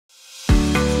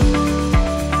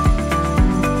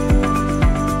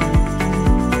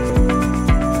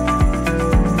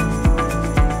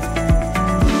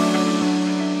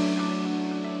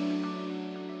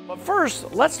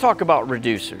let's talk about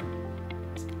reducer.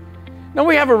 Now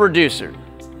we have a reducer.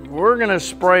 We're gonna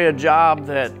spray a job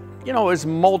that, is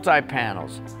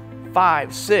multi-panels,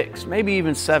 5, 6, maybe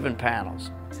even 7 panels.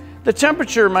 The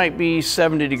temperature might be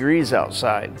 70 degrees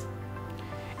outside.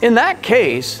 In that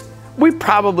case, we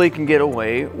probably can get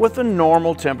away with a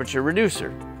normal temperature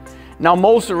reducer. Now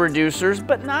most of the reducers,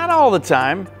 but not all the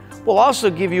time, will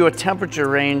also give you a temperature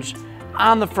range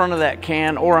on the front of that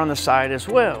can or on the side as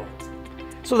well.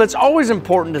 So that's always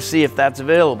important to see if that's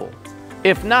available.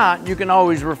 If not, you can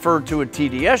always refer to a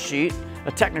TDS sheet,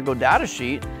 a technical data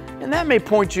sheet, and that may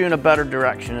point you in a better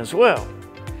direction as well.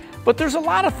 But there's a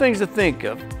lot of things to think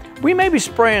of. We may be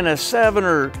spraying a 7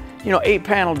 or 8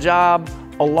 panel job,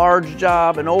 a large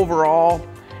job, an overall,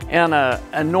 and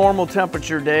a normal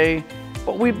temperature day,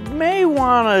 but we may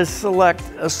want to select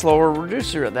a slower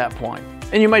reducer at that point.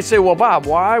 And you might say, well, Bob,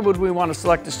 why would we want to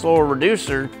select a slower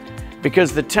reducer?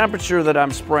 Because the temperature that I'm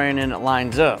spraying in, it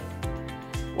lines up.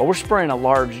 Well, we're spraying a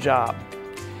large job.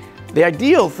 The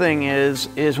ideal thing is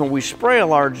when we spray a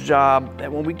large job,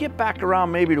 that when we get back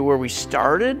around maybe to where we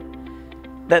started,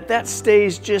 that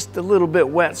stays just a little bit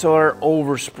wet so our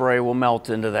overspray will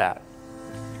melt into that.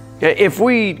 Okay, if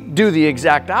we do the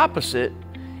exact opposite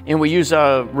and we use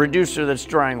a reducer that's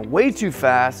drying way too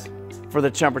fast for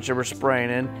the temperature we're spraying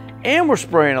in, and we're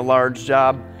spraying a large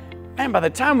job, and by the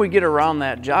time we get around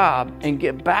that job and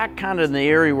get back kind of in the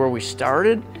area where we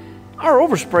started, our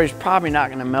overspray is probably not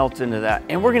going to melt into that,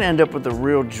 and we're going to end up with a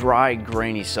real dry,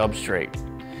 grainy substrate.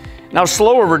 Now,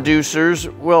 slower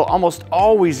reducers will almost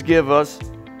always give us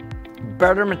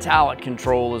better metallic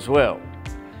control as well,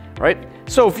 right?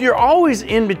 So if you're always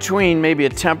in between maybe a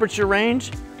temperature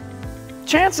range,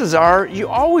 chances are you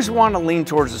always want to lean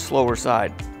towards the slower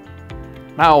side.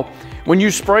 Now, when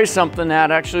you spray something that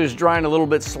actually is drying a little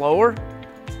bit slower,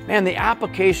 man, the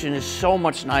application is so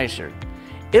much nicer.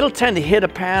 It'll tend to hit a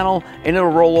panel and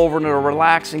it'll roll over and it'll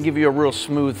relax and give you a real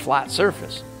smooth, flat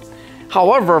surface.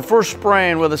 However, if we're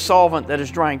spraying with a solvent that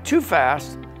is drying too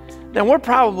fast, then we're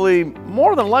probably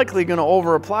more than likely going to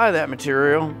over apply that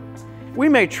material. We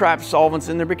may trap solvents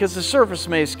in there because the surface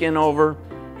may skin over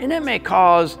and it may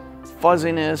cause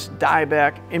fuzziness,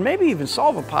 dieback, and maybe even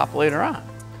solvent pop later on.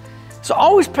 So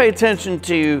always pay attention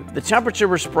to the temperature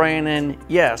we're spraying in.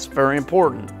 Yes, very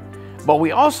important. But we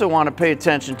also want to pay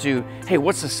attention to, hey,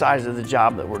 what's the size of the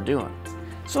job that we're doing?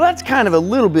 So that's kind of a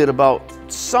little bit about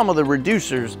some of the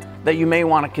reducers that you may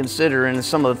want to consider and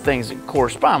some of the things that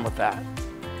correspond with that.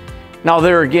 Now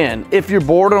there again, if you're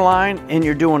borderline and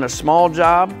you're doing a small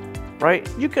job, right,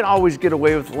 you can always get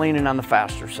away with leaning on the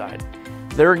faster side.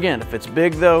 There again, if it's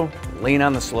big though, lean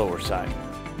on the slower side.